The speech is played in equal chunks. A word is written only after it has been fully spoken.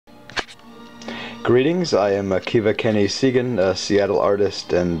Greetings, I am Akiva K, Segan, a Seattle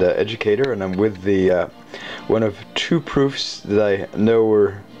artist and educator, and I'm with the one of two proofs that I know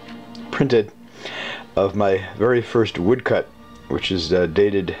were printed of my very first woodcut, which is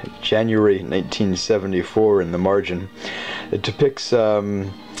dated January 1974 in the margin. It depicts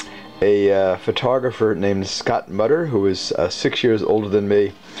a photographer named Scott Mutter, who was 6 years older than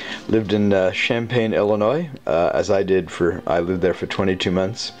me, lived in Champaign, Illinois, as I did I lived there for 22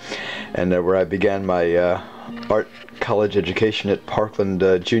 months, and where I began my art college education at Parkland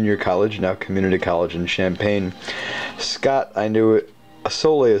Junior College, now community college in Champaign. Scott, I knew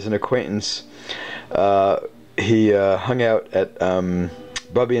solely as an acquaintance. He hung out at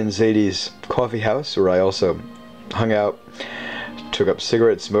Bubby Zayde's coffeehouse, where I also hung out, took up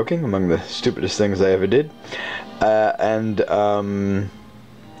cigarette smoking, among the stupidest things I ever did, and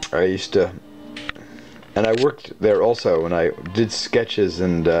I worked there also, and I did sketches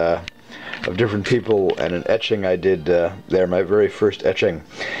and of different people, and an etching I did there, my very first etching.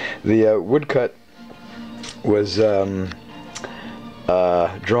 The woodcut was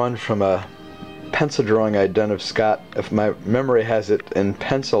drawn from a pencil drawing I'd done of Scott, if my memory has it, in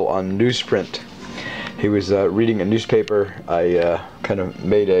pencil on newsprint. He was reading a newspaper. I kind of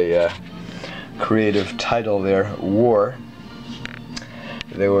made a creative title there, War.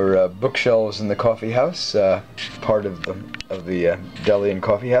 There were bookshelves in the coffee house, part of the deli and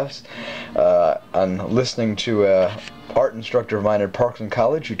coffee house. On listening to an art instructor of mine at Parkland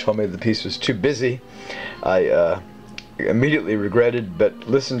College, who told me the piece was too busy, I immediately regretted, but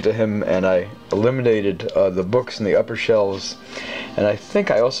listened to him, and I eliminated the books in the upper shelves, and I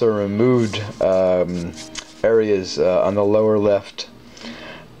think I also removed areas on the lower left,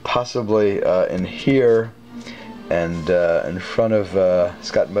 possibly in here, and in front of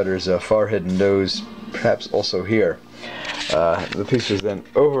Scott Mutter's forehead and nose, perhaps also here. The piece was then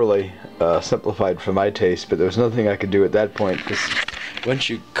overly simplified for my taste, but there was nothing I could do at that point, because once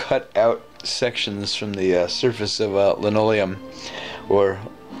you cut out sections from the surface of linoleum or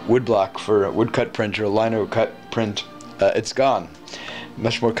woodblock for a woodcut print or a lino cut print, it's gone.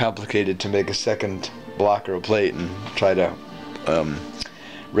 Much more complicated to make a second block or a plate and try to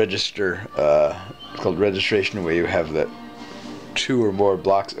register, called registration, where you have the two or more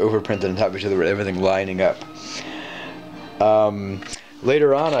blocks overprinted on top of each other with everything lining up.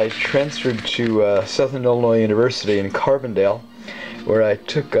 Later on, I transferred to Southern Illinois University in Carbondale, where I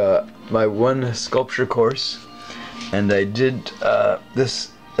took my one sculpture course, and I did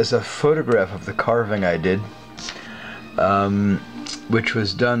this as a photograph of the carving I did, which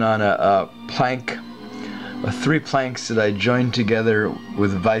was done on a plank, three planks that I joined together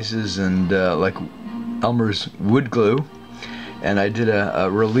with vices and like Elmer's wood glue, and I did a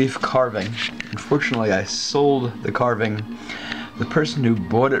relief carving. Unfortunately, I sold the carving. The person who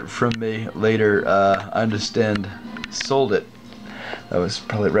bought it from me later, I understand, sold it. That was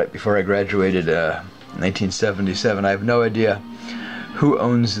probably right before I graduated, 1977. I have no idea who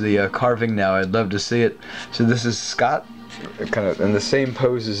owns the carving now. I'd love to see it. So this is Scott, kind of in the same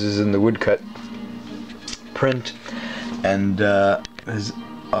poses as in the woodcut print, and his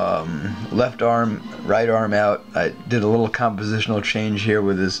left arm, right arm out. I did a little compositional change here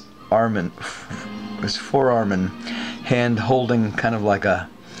with his arm and his forearm and hand holding kind of like a,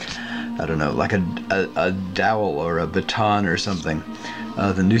 I don't know, like a dowel or a baton or something.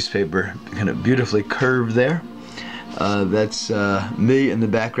 The newspaper kind of beautifully curved there. That's me in the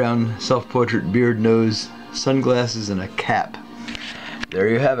background, self-portrait, beard, nose, sunglasses, and a cap. There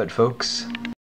you have it, folks.